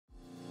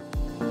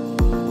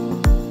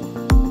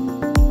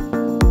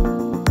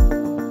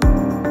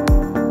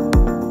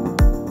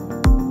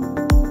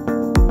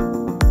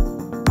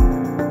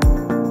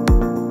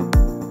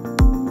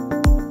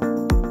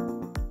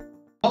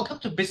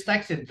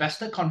BizTech's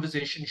Investor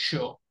Conversation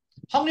show.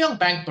 Hong Leong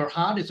Bank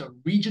Berhad is a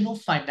regional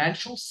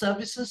financial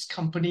services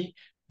company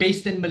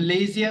based in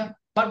Malaysia,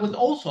 but with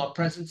also a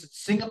presence in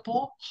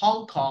Singapore,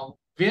 Hong Kong,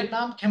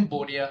 Vietnam,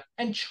 Cambodia,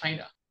 and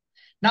China.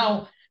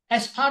 Now,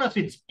 as part of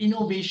its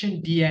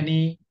innovation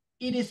DNA,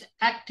 it is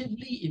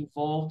actively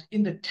involved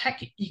in the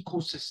tech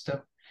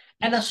ecosystem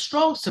and a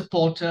strong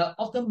supporter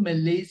of the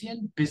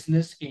Malaysian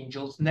Business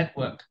Angels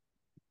Network,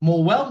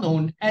 more well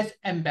known as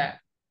MBAN.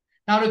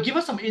 Now, to give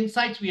us some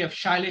insights, we have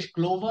Shailesh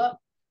Glover,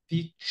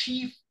 the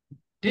Chief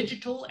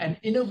Digital and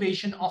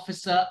Innovation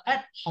Officer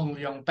at Hong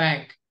Leong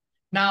Bank.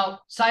 Now,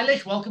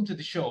 Shailesh, welcome to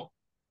the show.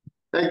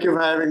 Thank you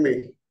for having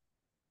me.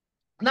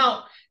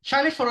 Now,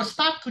 Shailesh, for a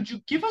start, could you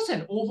give us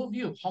an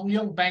overview of Hong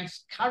Leong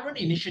Bank's current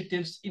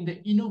initiatives in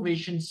the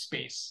innovation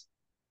space?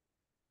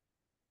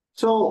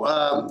 So,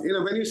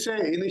 when you say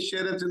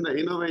initiatives in the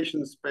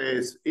innovation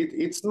space,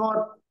 it's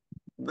not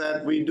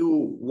that we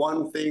do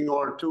one thing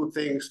or two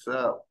things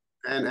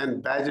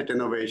and badge it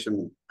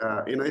innovation.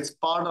 It's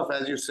part of,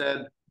 as you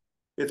said,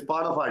 it's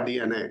part of our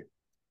DNA.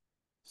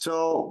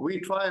 So we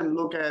try and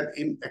look at,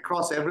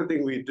 across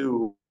everything we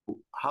do,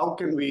 how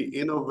can we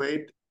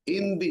innovate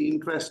in the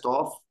interest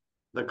of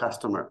the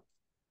customer?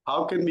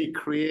 How can we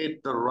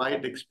create the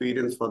right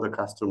experience for the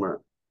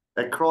customer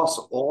across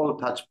all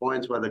touch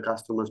points where the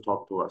customers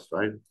talk to us,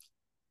 right?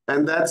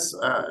 And that's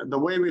the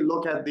way we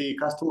look at the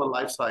customer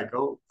life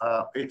cycle.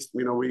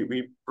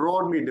 We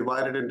broadly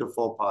divide it into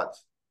four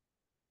parts.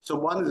 So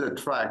one is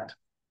attract.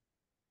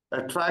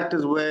 Attract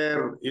is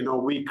where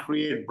we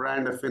create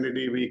brand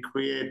affinity, we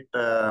create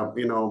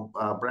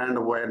brand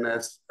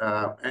awareness,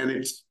 and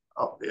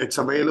it's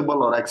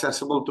available or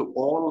accessible to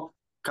all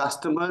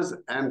customers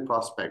and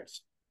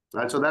prospects.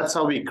 Right, so that's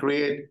how we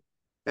create.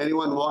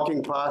 Anyone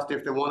walking past,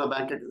 if they want a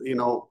bank,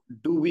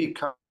 do we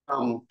come,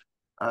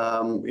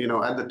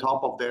 at the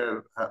top of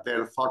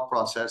their thought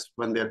process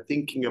when they're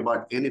thinking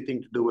about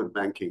anything to do with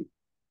banking?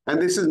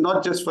 And this is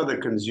not just for the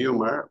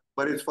consumer,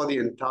 but it's for the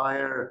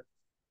entire,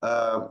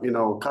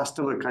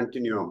 customer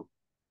continuum,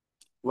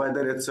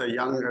 whether it's a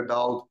young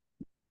adult,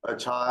 a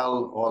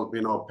child, or,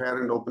 a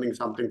parent opening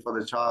something for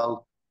the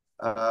child,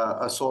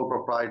 a sole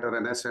proprietor,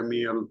 an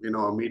SME,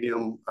 a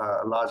medium,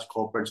 large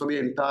corporate. So the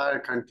entire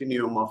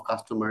continuum of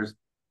customers,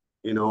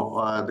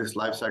 this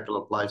life cycle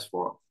applies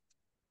for.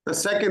 The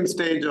second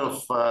stage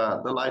of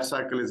the life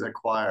cycle is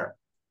acquire,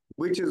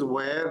 which is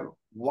where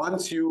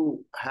once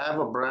you have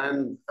a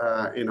brand,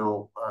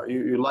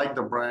 you like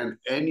the brand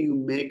and you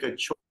make a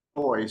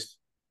choice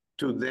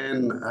to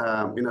then,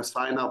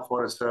 sign up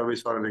for a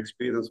service or an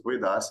experience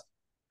with us,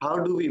 how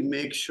do we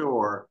make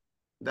sure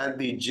that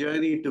the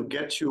journey to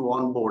get you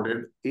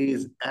onboarded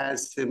is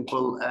as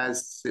simple,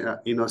 as,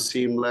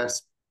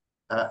 seamless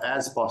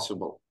as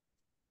possible?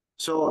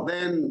 So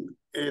then,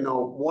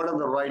 what are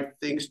the right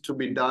things to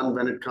be done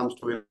when it comes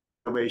to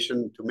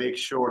innovation to make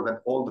sure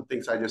that all the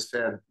things I just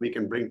said, we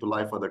can bring to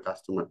life for the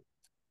customer?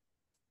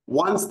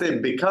 Once they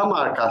become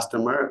our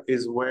customer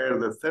is where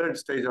the third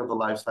stage of the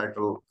life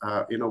cycle,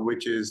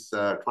 which is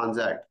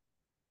transact.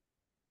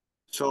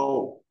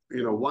 So,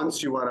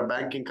 once you are a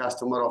banking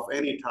customer of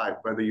any type,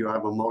 whether you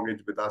have a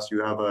mortgage with us,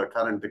 you have a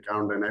current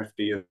account, an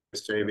FD, a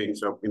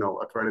savings, a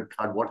credit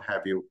card, what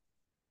have you,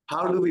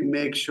 how do we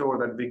make sure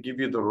that we give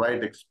you the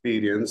right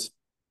experience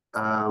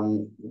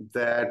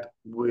that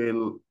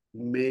will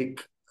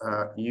make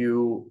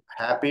you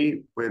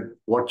happy with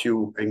what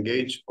you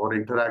engage or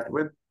interact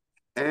with,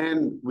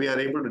 and we are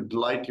able to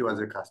delight you as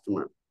a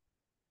customer?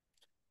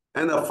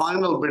 And the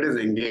final bit is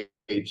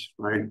engage,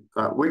 right?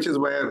 Which is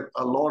where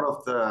a lot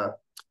of the,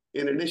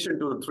 in addition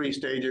to the three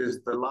stages,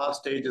 the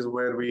last stage is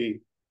where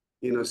we,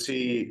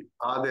 see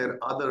are there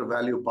other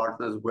value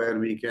partners where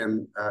we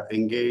can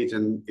engage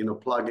and,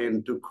 plug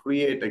in to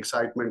create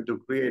excitement, to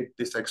create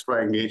this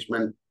extra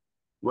engagement,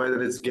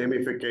 whether it's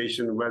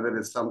gamification, whether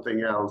it's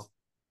something else,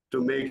 to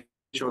make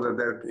sure that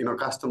their,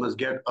 customers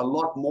get a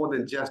lot more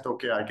than just,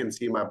 okay, I can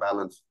see my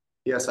balance.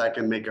 Yes, I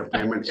can make a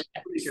payment.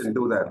 We can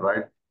do that,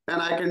 right?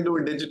 And I can do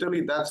it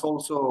digitally. That's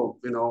also,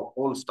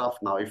 old stuff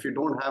now. If you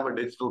don't have a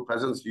digital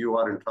presence, you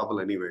are in trouble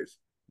anyways.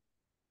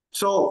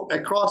 So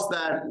across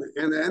that,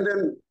 and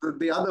then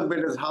the other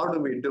bit is how do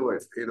we do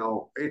it?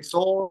 It's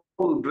all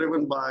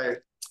driven by,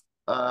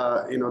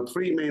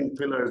 three main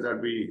pillars that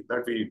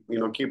we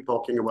keep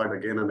talking about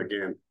again and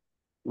again.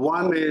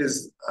 One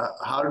is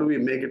how do we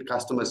make it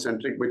customer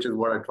centric, which is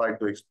what I tried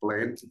to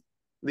explain.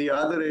 The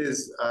other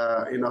is,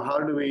 how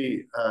do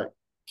we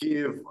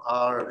give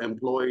our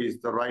employees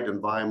the right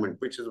environment,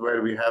 which is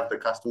where we have the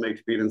customer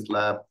experience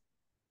lab.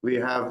 We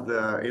have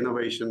the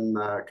innovation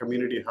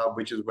community hub,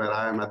 which is where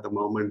I am at the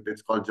moment.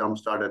 It's called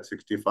Jumpstart at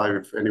 65.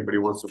 If anybody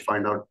wants to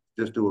find out,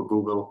 just do a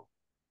Google.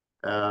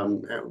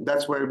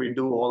 That's where we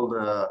do all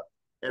the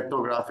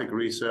ethnographic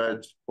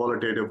research,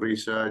 qualitative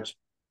research,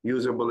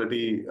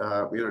 usability,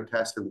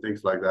 tests and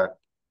things like that.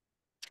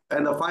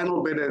 And the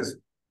final bit is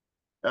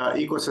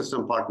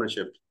ecosystem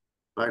partnerships,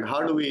 right?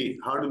 How do we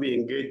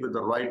engage with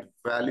the right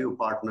value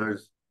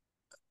partners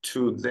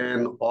to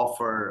then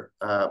offer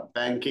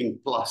banking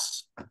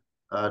plus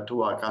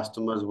to our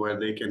customers where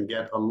they can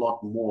get a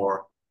lot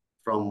more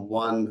from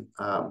one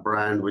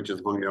brand, which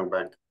is Hong Leong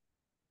Bank.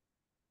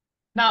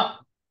 Now,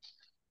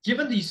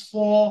 given these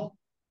four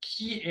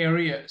key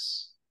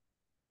areas,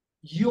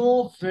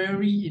 you're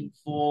very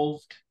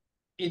involved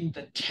in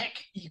the tech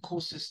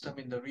ecosystem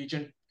in the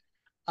region,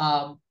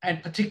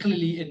 and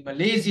particularly in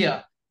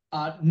Malaysia,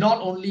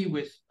 not only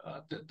with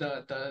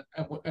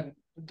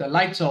the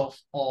likes of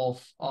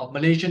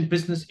Malaysian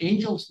Business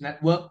Angels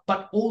Network,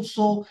 but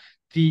also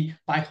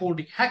by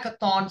holding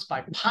hackathons,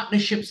 by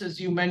partnerships, as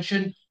you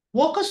mentioned.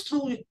 Walk us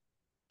through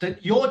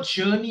your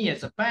journey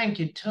as a bank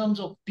in terms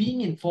of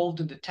being involved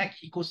in the tech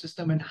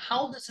ecosystem and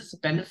how this has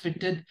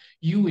benefited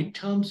you in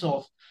terms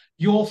of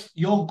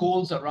your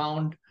goals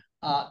around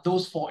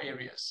those four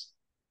areas.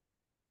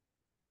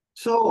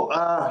 So,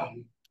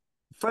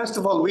 first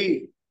of all,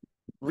 we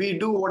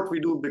do what we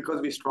do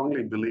because we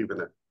strongly believe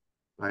in it,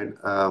 right?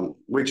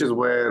 Which is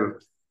where,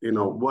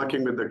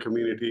 working with the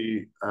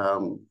community,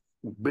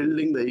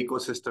 building the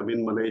ecosystem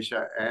in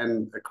Malaysia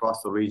and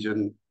across the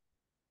region.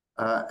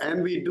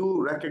 And we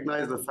do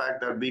recognize the fact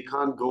that we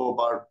can't go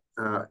about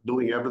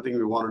doing everything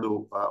we want to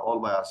do all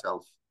by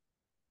ourselves.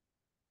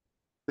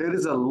 There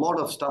is a lot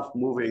of stuff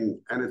moving,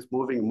 and it's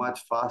moving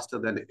much faster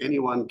than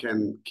anyone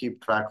can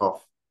keep track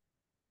of.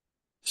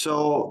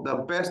 So the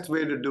best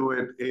way to do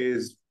it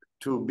is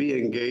to be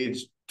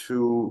engaged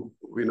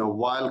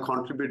while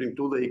contributing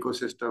to the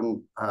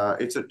ecosystem.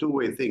 It's a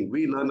two-way thing.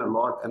 We learn a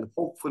lot, and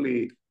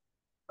hopefully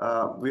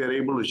we are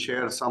able to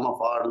share some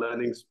of our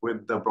learnings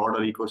with the broader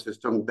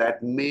ecosystem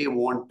that may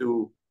want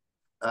to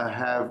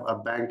have a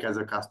bank as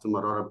a customer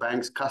or a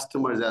bank's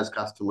customers as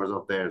customers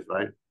of theirs,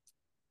 right?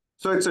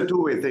 So it's a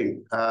two-way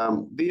thing.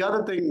 The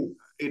other thing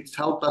it's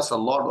helped us a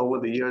lot over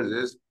the years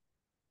is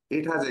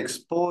it has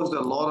exposed a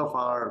lot of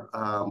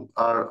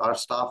our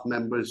staff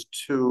members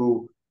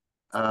to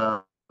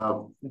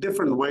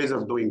different ways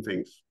of doing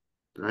things,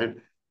 right?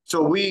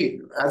 So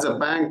we, as a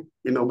bank,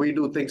 we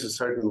do things a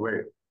certain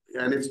way.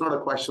 And it's not a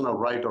question of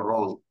right or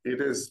wrong.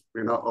 It is,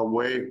 a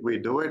way we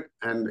do it,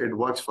 and it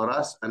works for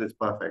us, and it's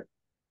perfect.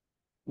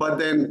 But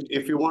then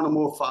if you want to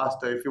move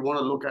faster, if you want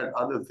to look at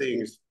other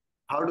things,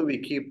 how do we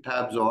keep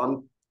tabs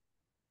on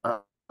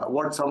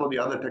what some of the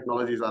other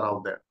technologies are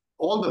out there?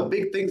 All the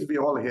big things we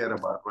all hear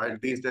about,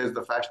 right? These days,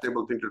 the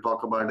fashionable thing to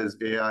talk about is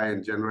AI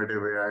and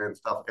generative AI and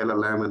stuff,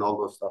 LLM and all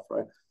those stuff,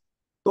 right?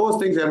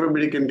 Those things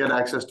everybody can get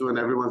access to, and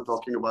everyone's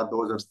talking about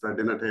those at the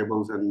dinner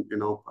tables and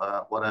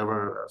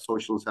whatever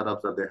social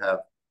setups that they have.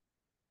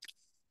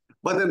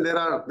 But then there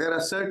are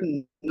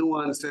certain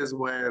nuances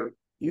where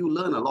you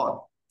learn a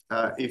lot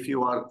if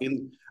you are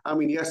in. I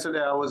mean,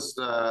 yesterday I was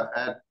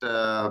at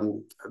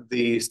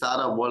the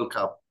Startup World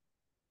Cup,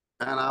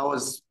 and I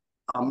was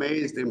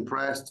amazed,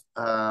 impressed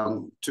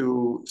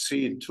to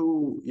see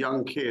two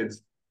young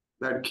kids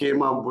that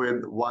came up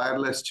with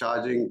wireless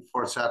charging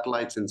for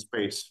satellites in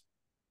space.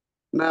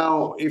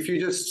 Now, if you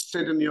just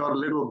sit in your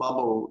little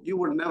bubble, you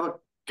would never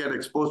get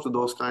exposed to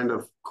those kind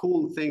of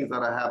cool things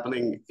that are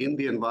happening in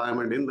the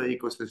environment, in the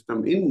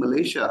ecosystem, in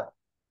Malaysia,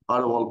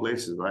 out of all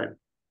places, right?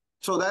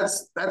 So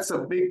that's a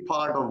big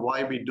part of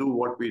why we do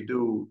what we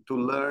do, to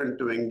learn,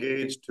 to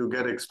engage, to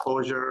get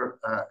exposure,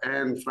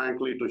 and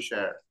frankly, to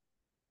share.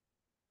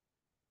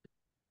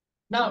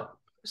 Now,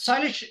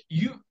 Sailesh,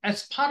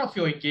 as part of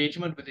your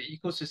engagement with the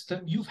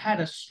ecosystem, you've had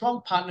a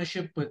strong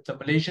partnership with the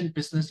Malaysian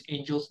Business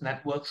Angels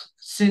Network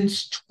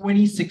since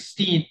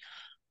 2016.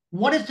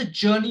 What has the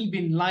journey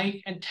been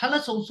like? And tell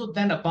us also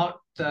then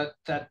about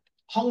that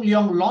Hong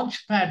Leong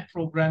Launchpad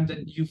program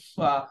that you've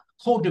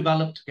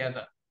co-developed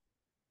together.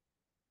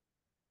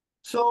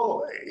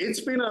 So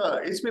it's been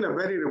a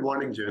very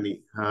rewarding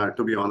journey,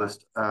 to be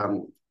honest.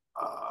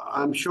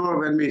 I'm sure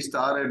when we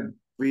started,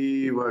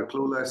 we were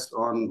clueless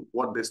on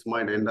what this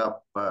might end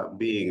up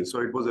being.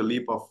 So it was a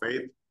leap of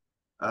faith.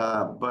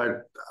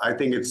 But I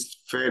think it's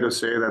fair to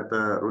say that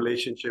the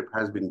relationship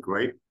has been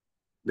great.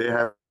 They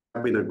have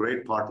been a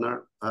great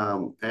partner,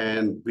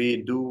 and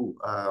we do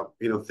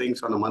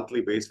things on a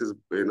monthly basis,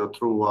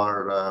 through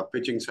our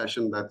pitching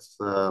session that's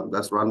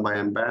run by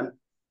MBAN.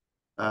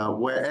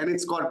 And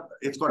it's got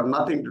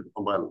nothing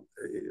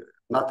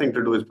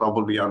to do is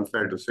probably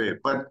unfair to say,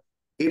 but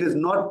it is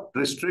not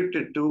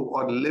restricted to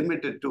or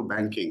limited to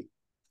banking.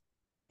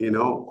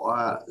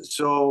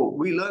 So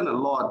we learn a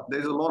lot.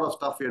 There's a lot of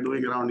stuff we're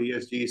doing around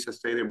ESG,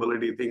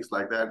 sustainability, things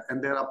like that,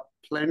 and there are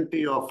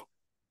plenty of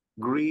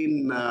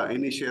green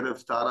initiative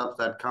startups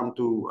that come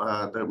to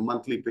the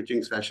monthly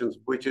pitching sessions,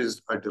 which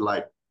is a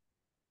delight.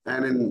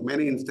 And in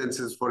many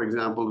instances, for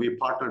example, we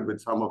partnered with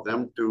some of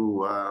them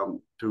to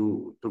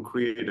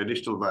create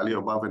additional value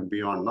above and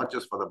beyond, not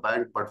just for the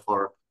bank, but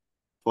for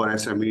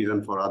SMEs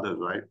and for others,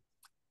 right?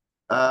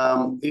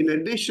 In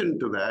addition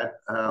to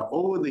that,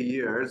 over the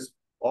years,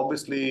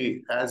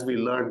 obviously, as they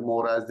learned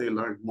more,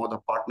 the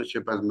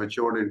partnership has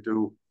matured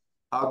into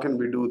how can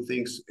we do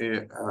things,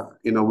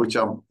 which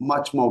are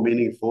much more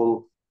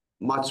meaningful,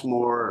 much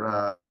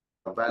more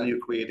value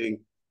creating,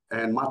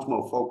 and much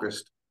more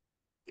focused,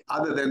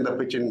 other than the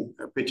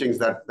pitchings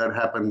that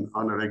happen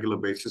on a regular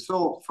basis.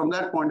 So from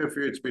that point of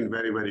view, it's been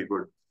very, very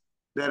good.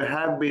 there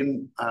have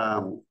been,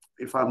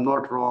 if I'm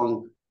not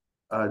wrong,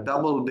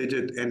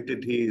 double-digit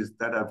entities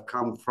that have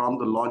come from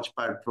the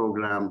Launchpad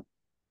program,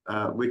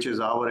 which is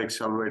our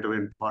accelerator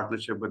in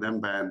partnership with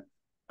MBAN,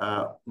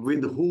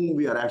 with whom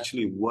we are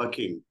actually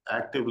working,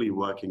 actively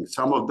working.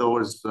 Some of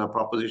those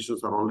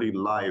propositions are already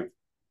live.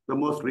 The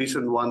most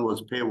recent one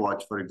was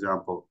PayWatch, for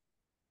example.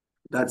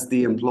 That's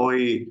the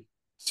employee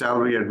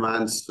salary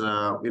advance,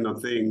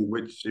 thing,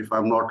 which, if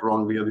I'm not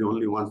wrong, we are the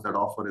only ones that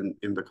offer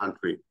in the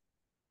country.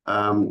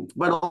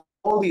 But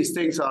all these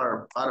things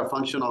are a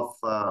function of,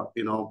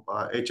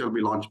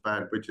 HLB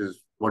Launchpad, which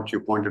is what you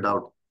pointed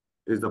out,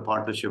 is the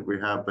partnership we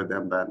have with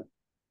MBAN.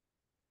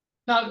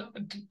 Now,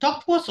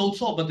 talk to us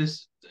also about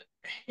this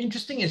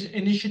interesting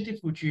initiative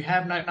which you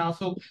have right now.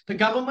 So the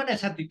government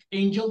has had the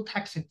angel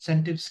tax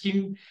incentive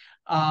scheme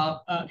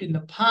in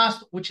the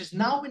past, which has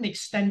now been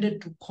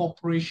extended to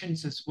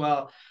corporations as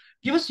well.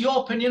 Give us your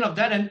opinion of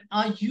that. And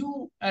are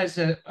you, as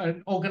an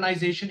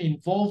organization,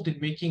 involved in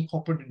making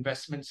corporate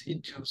investments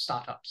into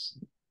startups?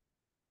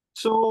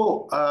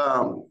 So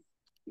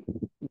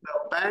the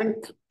bank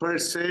per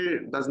se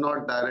does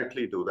not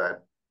directly do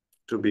that,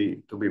 to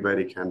be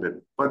very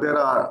candid. But there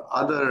are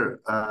other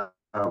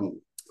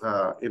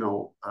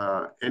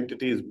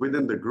entities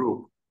within the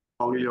group,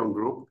 Hong Leong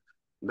Group,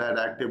 that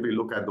actively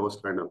look at those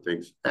kind of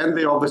things. And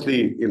they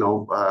obviously,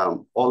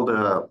 all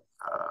the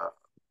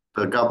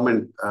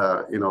government,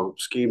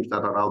 schemes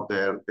that are out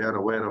there, they're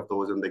aware of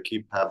those and they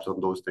keep tabs on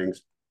those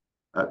things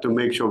to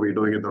make sure we're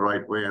doing it the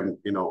right way. And,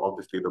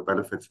 obviously the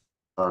benefits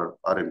are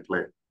in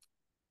play.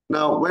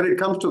 Now, when it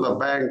comes to the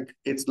bank,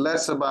 it's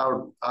less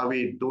about are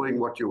we doing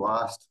what you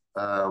asked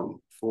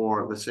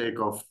for the sake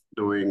of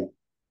doing.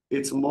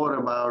 It's more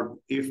about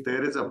if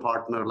there is a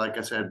partner, like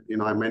I said,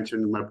 I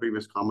mentioned in my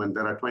previous comment,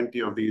 there are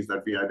 20 of these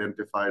that we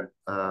identified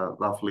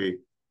roughly,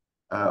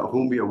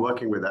 whom we are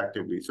working with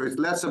actively. So it's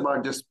less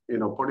about just,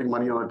 putting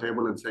money on the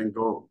table and saying,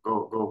 go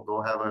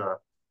have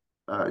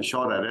a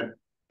shot at it.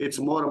 It's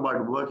more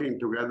about working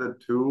together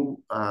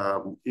to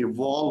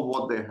evolve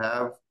what they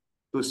have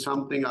to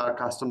something our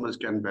customers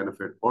can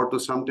benefit, or to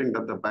something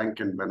that the bank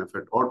can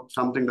benefit, or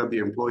something that the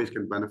employees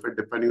can benefit,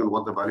 depending on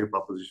what the value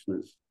proposition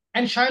is.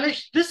 And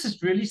Shailesh, this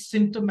is really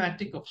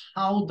symptomatic of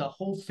how the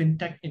whole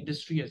fintech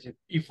industry has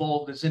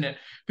evolved, isn't it?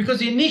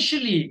 Because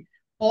initially,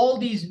 all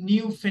these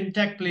new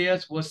fintech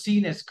players were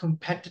seen as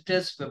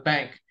competitors for the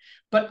bank.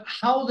 But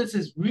how this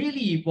has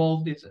really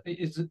evolved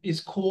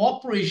is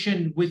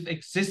cooperation with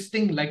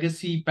existing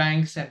legacy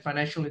banks and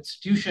financial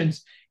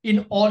institutions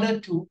in order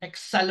to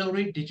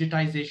accelerate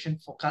digitization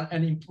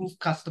and improve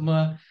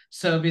customer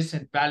service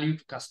and value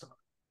to customers.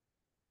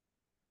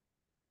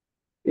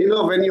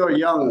 When you're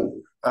young,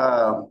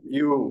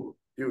 you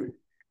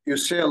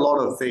say a lot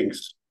of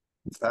things,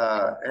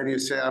 and you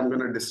say, I'm going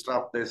to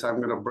disrupt this,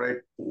 I'm going to break,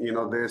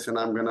 this, and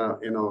I'm going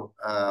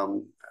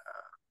to,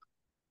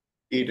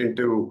 eat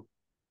into.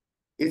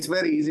 It's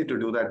very easy to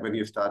do that when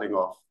you're starting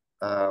off.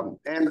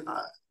 And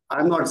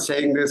I'm not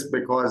saying this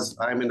because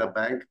I'm in a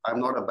bank.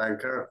 I'm not a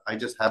banker. I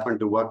just happen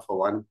to work for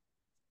one.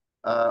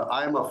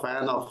 I'm a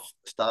fan of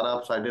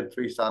startups. I did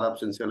 3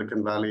 startups in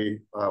Silicon Valley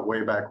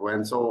way back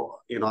when. So,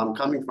 I'm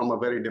coming from a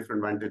very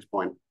different vantage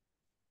point.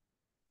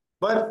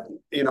 But,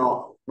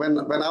 when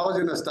I was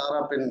in a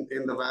startup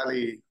in the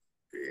Valley,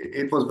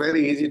 it was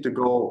very easy to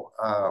go,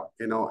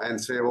 and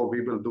say, oh,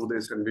 we will do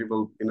this and we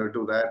will,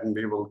 do that and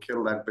we will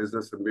kill that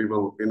business and we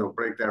will,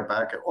 break their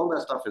back. All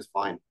that stuff is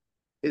fine.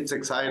 It's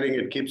exciting.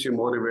 It keeps you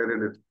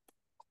motivated.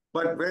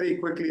 But very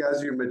quickly,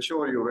 as you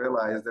mature, you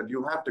realize that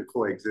you have to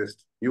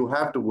coexist. You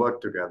have to work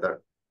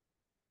together.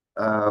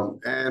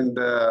 And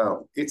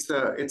it's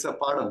a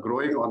part of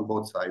growing on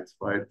both sides,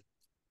 right?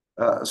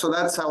 So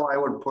that's how I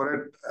would put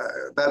it.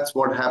 That's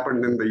what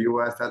happened in the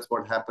US. That's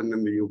what happened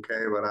in the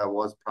UK, where I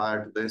was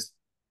prior to this.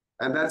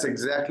 And that's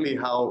exactly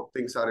how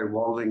things are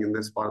evolving in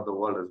this part of the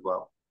world as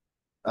well.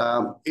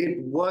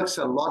 It works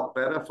a lot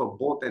better for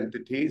both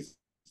entities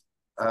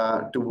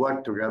to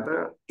work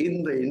together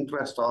in the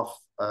interest of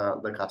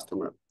the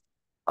customer.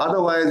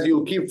 Otherwise,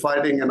 you'll keep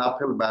fighting an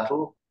uphill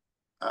battle,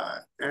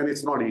 and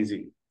it's not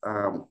easy.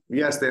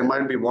 Yes, there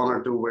might be one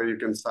or two where you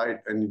can cite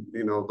and,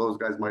 those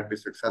guys might be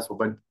successful,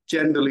 but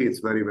generally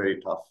it's very,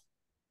 very tough.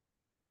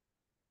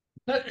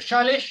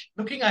 Shailesh,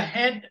 looking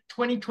ahead,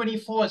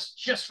 2024 is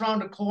just around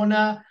the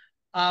corner.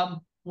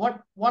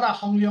 What are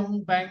Hong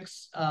Leong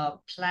Bank's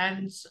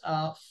plans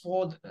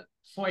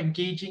for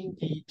engaging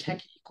the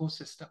tech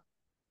ecosystem?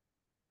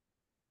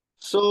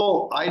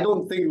 So I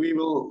don't think we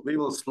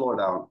will slow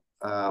down.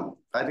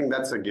 I think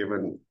that's a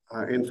given.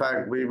 In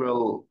fact, we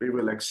will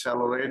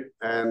accelerate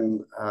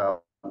and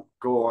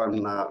go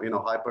on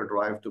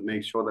hyperdrive to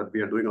make sure that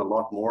we are doing a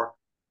lot more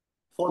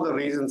for the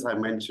reasons I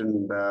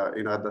mentioned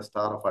at the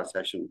start of our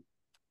session.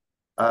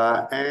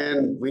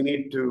 And we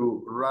need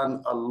to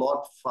run a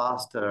lot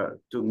faster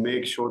to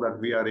make sure that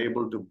we are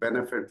able to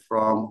benefit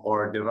from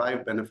or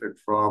derive benefit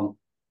from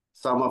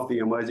some of the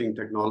emerging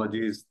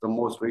technologies. The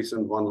most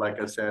recent one, like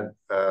I said,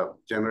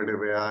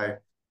 generative AI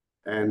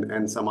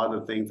and some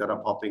other things that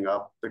are popping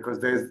up, because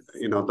there's,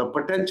 the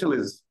potential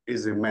is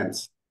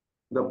immense.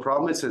 the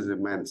promise is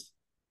immense.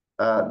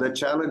 The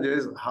challenge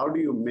is, how do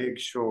you make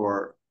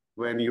sure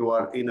when you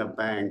are in a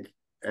bank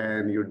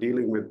and you're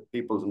dealing with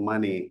people's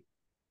money,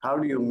 how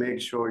do you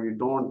make sure you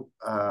don't,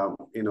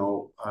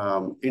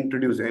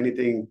 introduce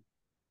anything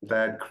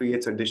that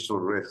creates additional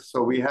risk?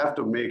 So we have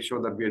to make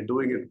sure that we are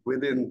doing it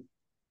within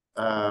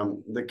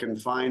the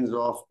confines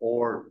of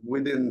or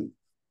within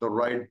the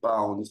right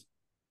bounds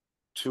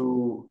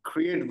to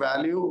create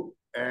value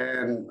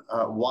and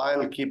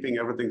while keeping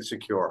everything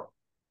secure.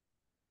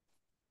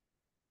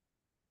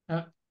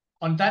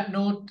 On that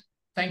note,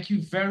 thank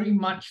you very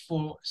much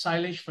for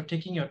Sailesh for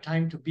taking your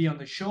time to be on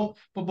the show.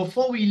 But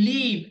before we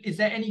leave, is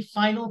there any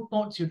final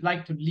thoughts you'd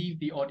like to leave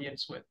the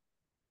audience with?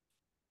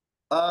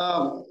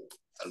 Um,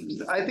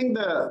 I think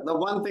the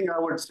one thing I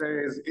would say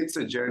is it's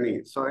a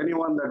journey. So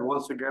anyone that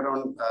wants to get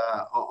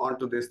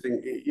onto this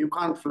thing, you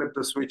can't flip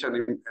the switch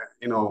and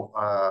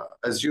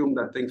assume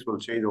that things will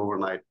change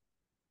overnight.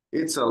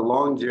 It's a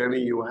long journey.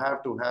 You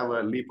have to have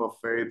a leap of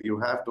faith. You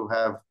have to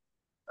have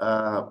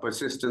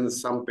persistence,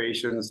 some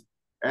patience,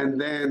 and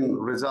then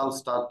results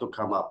start to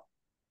come up.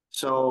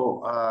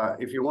 So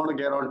if you want to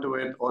get onto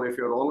it, or if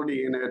you're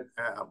already in it,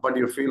 but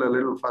you feel a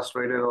little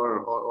frustrated,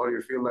 or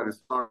you feel that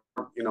it's not,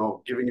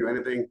 giving you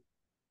anything,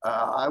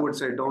 I would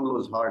say don't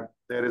lose heart.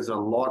 There is a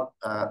lot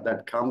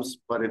that comes,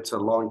 but it's a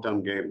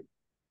long-term game.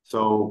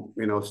 So,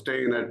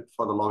 stay in it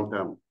for the long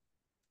term.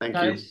 Thank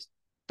you. Guys,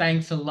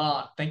 thanks a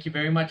lot. Thank you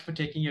very much for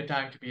taking your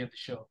time to be on the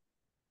show.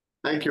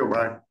 Thank you,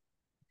 Brian.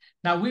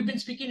 Now, we've been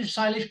speaking to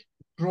Sailesh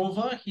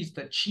Grover. He's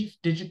the Chief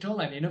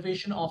Digital and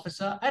Innovation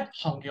Officer at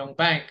Hong Leong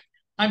Bank.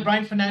 I'm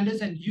Brian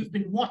Fernandez, and you've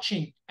been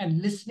watching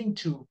and listening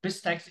to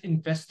BizTech's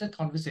Investor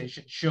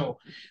Conversation Show.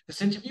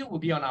 This interview will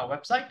be on our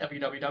website,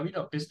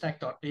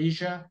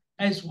 www.biztech.asia,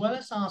 as well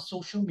as our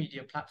social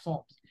media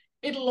platforms.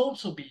 It'll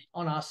also be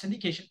on our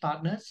syndication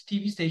partners,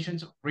 TV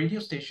stations, radio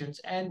stations,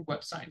 and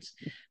websites.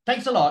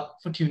 Thanks a lot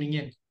for tuning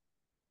in.